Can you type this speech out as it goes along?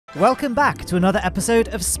Welcome back to another episode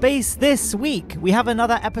of Space This Week. We have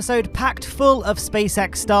another episode packed full of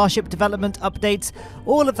SpaceX Starship development updates,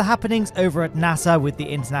 all of the happenings over at NASA with the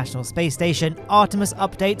International Space Station, Artemis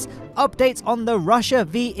updates, updates on the Russia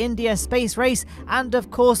v India space race, and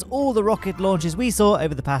of course all the rocket launches we saw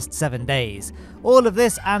over the past 7 days. All of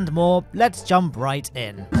this and more, let's jump right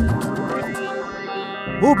in.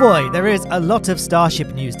 Oh boy, there is a lot of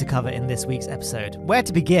Starship news to cover in this week's episode. Where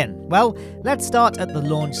to begin? Well, let's start at the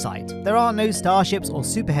launch site. There are no Starships or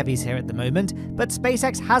Super Heavies here at the moment, but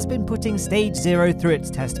SpaceX has been putting Stage 0 through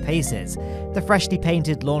its test paces. The freshly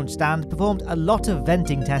painted launch stand performed a lot of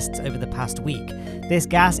venting tests over the past week. This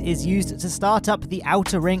gas is used to start up the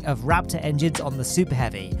outer ring of Raptor engines on the Super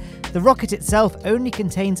Heavy. The rocket itself only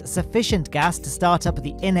contains sufficient gas to start up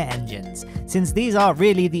the inner engines, since these are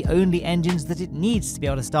really the only engines that it needs to be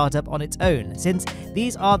able to start up on its own, since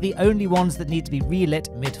these are the only ones that need to be relit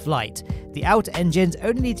mid-flight. The outer engines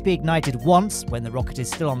only need to be ignited once, when the rocket is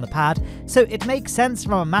still on the pad, so it makes sense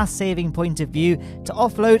from a mass-saving point of view to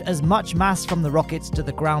offload as much mass from the rocket to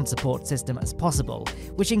the ground support system as possible,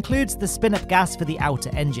 which includes the spin-up gas for the outer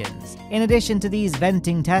engines. In addition to these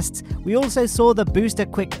venting tests, we also saw the booster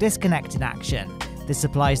quick disconnect in action. This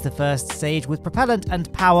supplies the first stage with propellant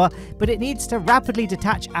and power, but it needs to rapidly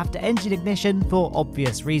detach after engine ignition for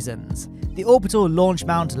obvious reasons. The Orbital Launch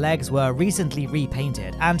Mount legs were recently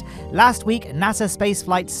repainted, and last week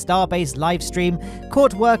NASASpaceFlight's Starbase livestream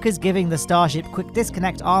caught workers giving the Starship Quick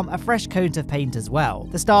Disconnect arm a fresh coat of paint as well.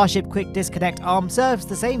 The Starship Quick Disconnect arm serves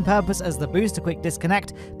the same purpose as the Booster Quick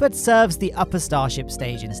Disconnect, but serves the upper Starship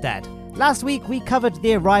stage instead. Last week we covered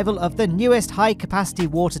the arrival of the newest high-capacity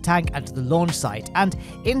water tank at the launch site, and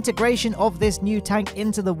integration of this new tank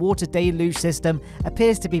into the water deluge system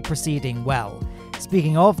appears to be proceeding well.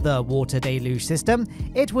 Speaking of the water deluge system,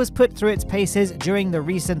 it was put through its paces during the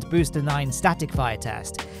recent Booster 9 static fire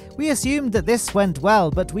test. We assumed that this went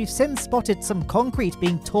well, but we've since spotted some concrete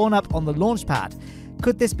being torn up on the launch pad.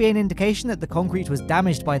 Could this be an indication that the concrete was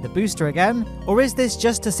damaged by the booster again? Or is this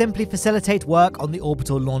just to simply facilitate work on the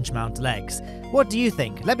Orbital Launch Mount legs? What do you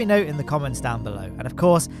think? Let me know in the comments down below. And of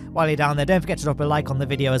course, while you're down there, don't forget to drop a like on the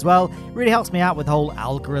video as well. It really helps me out with the whole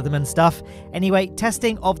algorithm and stuff. Anyway,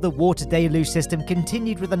 testing of the water deluge system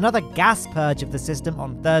continued with another gas purge of the system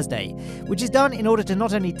on Thursday, which is done in order to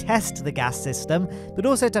not only test the gas system, but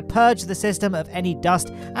also to purge the system of any dust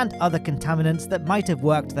and other contaminants that might have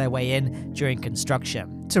worked their way in during construction.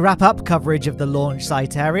 To wrap up coverage of the launch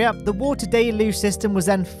site area, the water deluge system was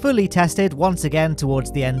then fully tested once again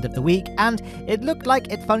towards the end of the week, and it looked like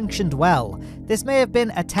it functioned well. This may have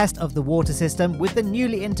been a test of the water system with the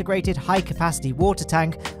newly integrated high-capacity water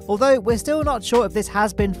tank, although we're still not sure if this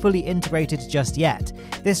has been fully integrated just yet.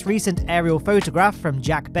 This recent aerial photograph from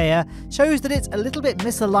Jack Bayer shows that it's a little bit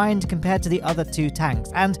misaligned compared to the other two tanks,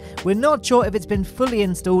 and we're not sure if it's been fully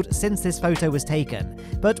installed since this photo was taken.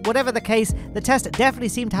 But whatever the case, the test definitely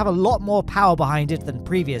seemed to have a lot more power behind it than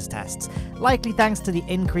previous tests, likely thanks to the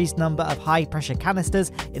increased number of high-pressure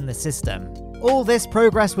canisters in the system. All this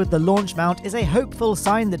progress with the launch mount is a hopeful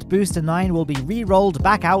sign that Booster 9 will be re-rolled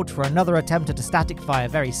back out for another attempt at a static fire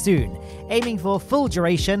very soon, aiming for full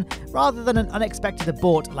duration rather than an unexpected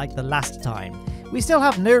abort like the last time. We still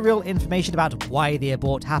have no real information about why the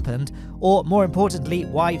abort happened, or more importantly,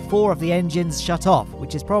 why 4 of the engines shut off,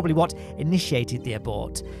 which is probably what initiated the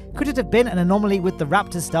abort. Could it have been an anomaly with the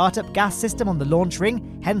Raptor startup gas system on the launch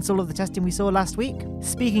ring, hence all of the testing we saw last week?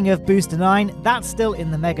 Speaking of Booster 9, that's still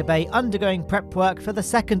in the Megabay undergoing prep work for the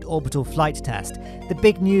second orbital flight test. The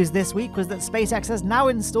big news this week was that SpaceX has now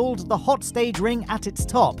installed the Hotstaging ring at its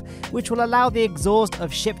top, which will allow the exhaust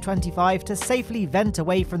of Ship 25 to safely vent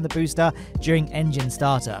away from the booster during engine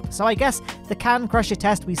startup. So I guess the can crusher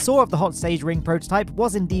test we saw of the Hotstaging ring prototype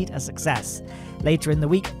was indeed a success. Later in the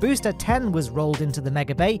week, Booster 10 was rolled into the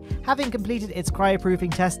Megabay, having completed its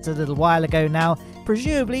cryoproofing tests a little while ago now,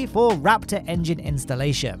 presumably for Raptor engine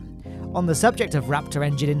installation. On the subject of Raptor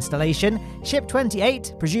engine installation, Ship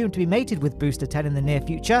 28, presumed to be mated with Booster 10 in the near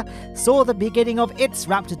future, saw the beginning of its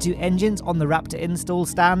Raptor 2 engines on the Raptor install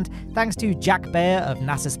stand, thanks to Jack Bayer of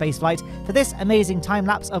NASASpaceFlight for this amazing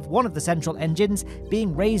time-lapse of one of the central engines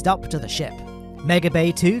being raised up to the ship.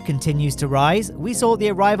 Megabay 2 continues to rise. We saw the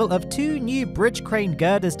arrival of 2 new bridge crane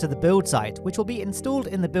girders to the build site, which will be installed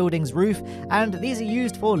in the building's roof, and these are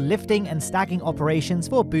used for lifting and stacking operations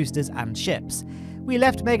for boosters and ships. We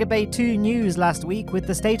left Megabay 2 news last week with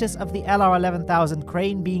the status of the LR11000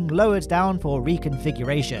 crane being lowered down for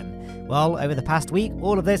reconfiguration. Well, over the past week,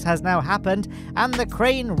 all of this has now happened, and the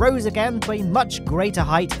crane rose again to a much greater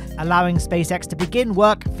height, allowing SpaceX to begin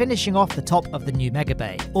work finishing off the top of the new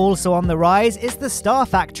Megabay. Also on the rise is the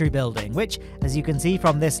Starfactory building, which, as you can see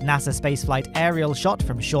from this NASASpaceFlight aerial shot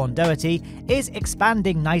from Sean Doherty, is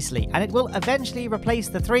expanding nicely, and it will eventually replace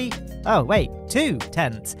the two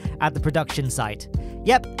tents at the production site.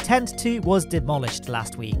 Yep, Tent 2 was demolished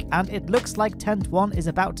last week, and it looks like Tent 1 is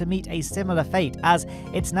about to meet a similar fate, as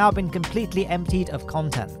it's now been completely emptied of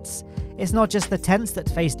contents. It's not just the tents that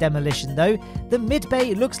face demolition though, the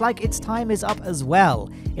Midbay looks like its time is up as well.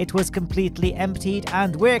 It was completely emptied,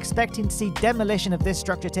 and we're expecting to see demolition of this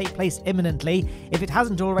structure take place imminently, if it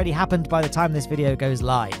hasn't already happened by the time this video goes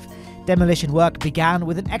live. Demolition work began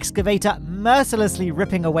with an excavator mercilessly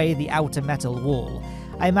ripping away the outer metal wall.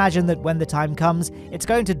 I imagine that when the time comes, it's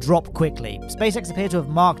going to drop quickly. SpaceX appear to have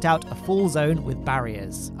marked out a full zone with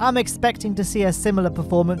barriers. I'm expecting to see a similar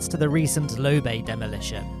performance to the recent Low Bay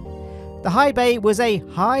demolition. The High Bay was a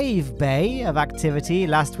hive bay of activity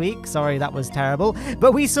last week, sorry that was terrible,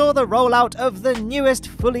 but we saw the rollout of the newest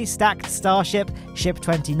fully stacked Starship, Ship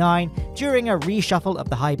 29, during a reshuffle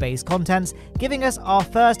of the High Bay's contents, giving us our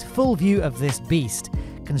first full view of this beast.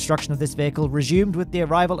 Construction of this vehicle resumed with the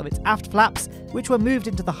arrival of its aft flaps, which were moved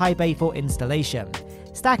into the High Bay for installation.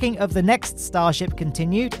 Stacking of the next Starship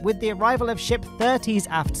continued with the arrival of Ship 30's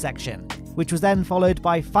aft section, which was then followed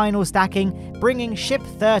by final stacking, bringing Ship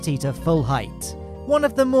 30 to full height. One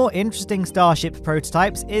of the more interesting Starship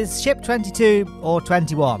prototypes is Ship 22 or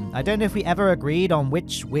 21. I don't know if we ever agreed on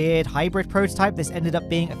which weird hybrid prototype this ended up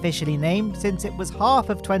being officially named, since it was half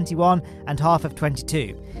of 21 and half of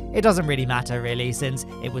 22. It doesn't really matter really, since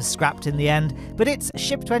it was scrapped in the end, but its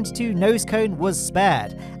Ship 22 nose cone was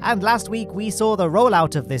spared, and last week we saw the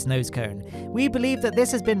rollout of this nose cone. We believe that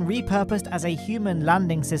this has been repurposed as a human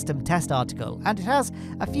landing system test article, and it has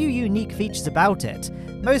a few unique features about it.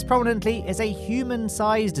 Most prominently is a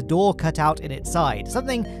human-sized door cutout in its side,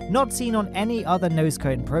 something not seen on any other nose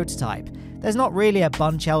cone prototype. There's not really a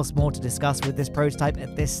bunch else more to discuss with this prototype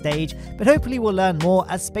at this stage, but hopefully we'll learn more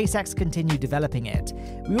as SpaceX continue developing it.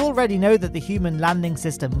 We already know that the human landing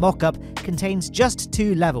system mock-up contains just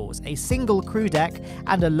 2 levels, a single crew deck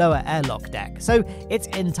and a lower airlock deck, so it's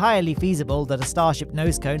entirely feasible that a Starship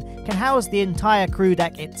nose cone can house the entire crew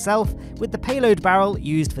deck itself, with the payload barrel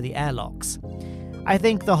used for the airlocks. I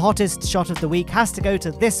think the hottest shot of the week has to go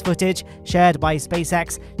to this footage shared by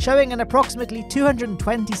SpaceX, showing an approximately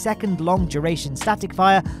 220-second long duration static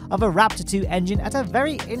fire of a Raptor 2 engine at a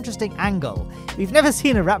very interesting angle. We've never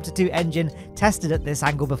seen a Raptor 2 engine tested at this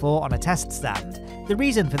angle before on a test stand. The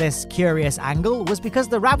reason for this curious angle was because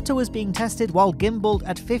the Raptor was being tested while gimballed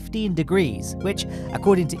at 15 degrees, which,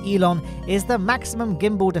 according to Elon, is the maximum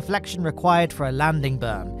gimbal deflection required for a landing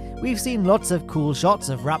burn. We've seen lots of cool shots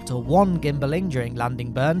of Raptor 1 gimballing during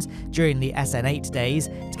landing burns during the SN8 days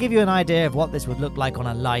to give you an idea of what this would look like on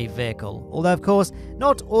a live vehicle, although of course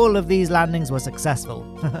not all of these landings were successful.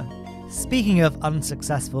 Speaking of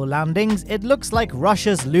unsuccessful landings, it looks like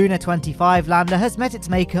Russia's Luna 25 lander has met its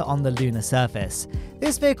maker on the lunar surface.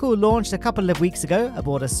 This vehicle launched a couple of weeks ago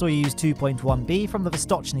aboard a Soyuz 2.1B from the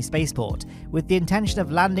Vostochny spaceport, with the intention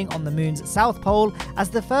of landing on the moon's south pole as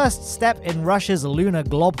the first step in Russia's Lunar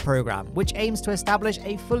Glob program, which aims to establish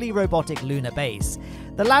a fully robotic lunar base.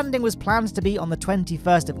 The landing was planned to be on the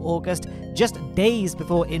 21st of August, just days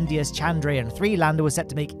before India's Chandrayaan-3 lander was set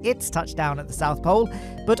to make its touchdown at the South Pole,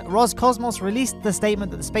 but Roscosmos released the statement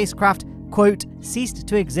that the spacecraft, quote, ceased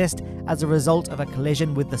to exist as a result of a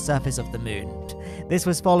collision with the surface of the moon. This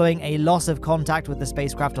was following a loss of contact with the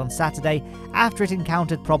spacecraft on Saturday after it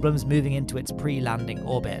encountered problems moving into its pre-landing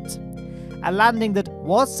orbit. A landing that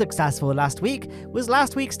was successful last week was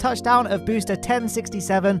last week's touchdown of booster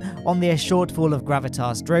 1067 on the A Shortfall of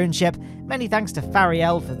Gravitas drone ship. Many thanks to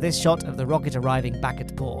Fariel for this shot of the rocket arriving back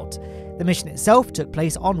at port. The mission itself took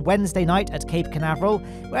place on Wednesday night at Cape Canaveral,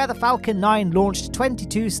 where the Falcon 9 launched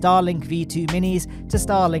 22 Starlink V2 minis to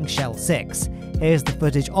Starlink Shell 6. Here's the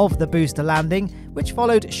footage of the booster landing, which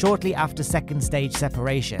followed shortly after second stage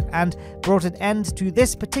separation, and brought an end to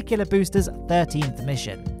this particular booster's 13th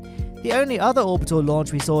mission. The only other orbital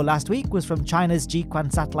launch we saw last week was from China's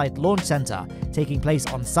Jiuquan Satellite Launch Center, taking place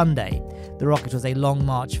on Sunday. The rocket was a Long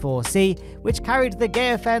March 4C, which carried the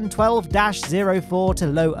Gaofen 12-04 to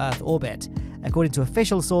low Earth orbit. According to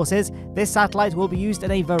official sources, this satellite will be used in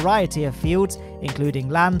a variety of fields, including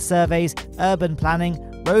land surveys, urban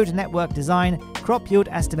planning, road network design, crop yield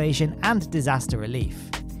estimation, and disaster relief.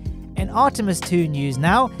 In Artemis II news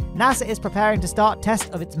now, NASA is preparing to start tests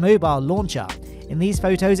of its mobile launcher. In these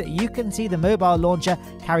photos, you can see the mobile launcher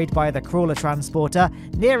carried by the crawler transporter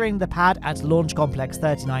nearing the pad at Launch Complex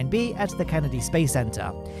 39B at the Kennedy Space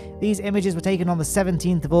Center. These images were taken on the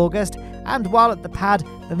 17th of August, and while at the pad,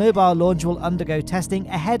 the mobile launch will undergo testing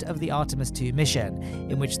ahead of the Artemis II mission,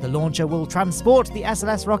 in which the launcher will transport the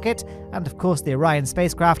SLS rocket and of course the Orion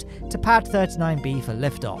spacecraft to pad 39B for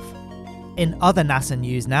liftoff. In other NASA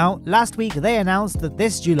news now, last week they announced that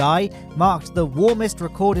this July marked the warmest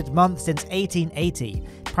recorded month since 1880,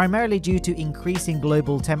 primarily due to increasing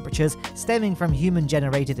global temperatures stemming from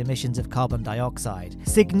human-generated emissions of carbon dioxide.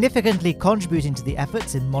 Significantly contributing to the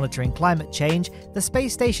efforts in monitoring climate change, the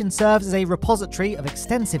space station serves as a repository of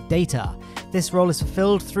extensive data. This role is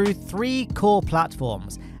fulfilled through 3 core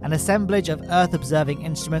platforms: an assemblage of Earth-observing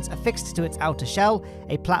instruments affixed to its outer shell,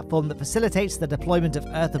 a platform that facilitates the deployment of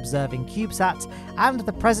Earth-observing CubeSats, and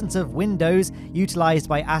the presence of windows utilized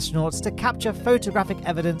by astronauts to capture photographic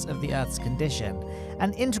evidence of the Earth's condition.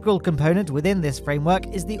 An integral component within this framework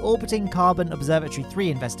is the Orbiting Carbon Observatory 3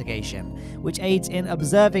 investigation, which aids in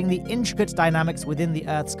observing the intricate dynamics within the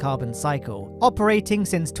Earth's carbon cycle. Operating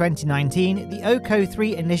since 2019, the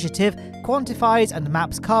OCO-03 initiative quantifies and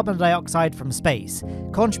maps carbon dioxide from space,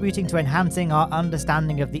 contributing to enhancing our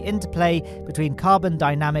understanding of the interplay between carbon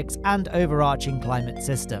dynamics and overarching climate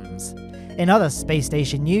systems. In other space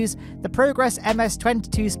station news, the Progress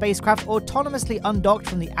MS-22 spacecraft autonomously undocked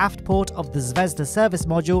from the aft port of the Zvezda service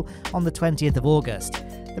module on the 20th of August.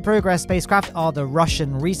 The Progress spacecraft are the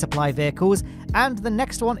Russian resupply vehicles, and the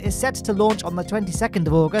next one is set to launch on the 22nd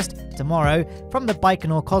of August, tomorrow, from the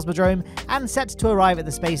Baikonur Cosmodrome, and set to arrive at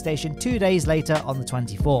the space station 2 days later on the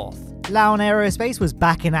 24th. Lowne Aerospace was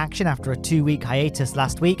back in action after a 2-week hiatus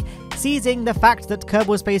last week. Seizing the fact that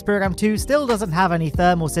Kerbal Space Program 2 still doesn't have any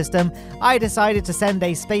thermal system, I decided to send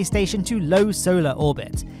a space station to low solar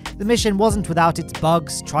orbit. The mission wasn't without its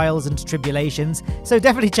bugs, trials and tribulations, so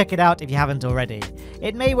definitely check it out if you haven't already.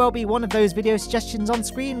 It may well be one of those video suggestions on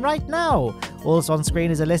screen right now. Also on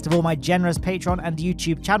screen is a list of all my generous Patreon and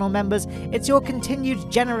YouTube channel members. It's your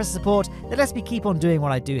continued generous support that lets me keep on doing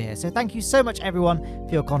what I do here, so thank you so much everyone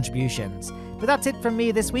for your contributions. But that's it from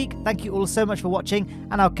me this week. Thank you all so much for watching,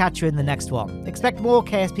 and I'll catch you in the next one. Expect more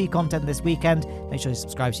KSP content this weekend. Make sure you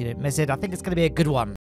subscribe so you don't miss it. I think it's going to be a good one.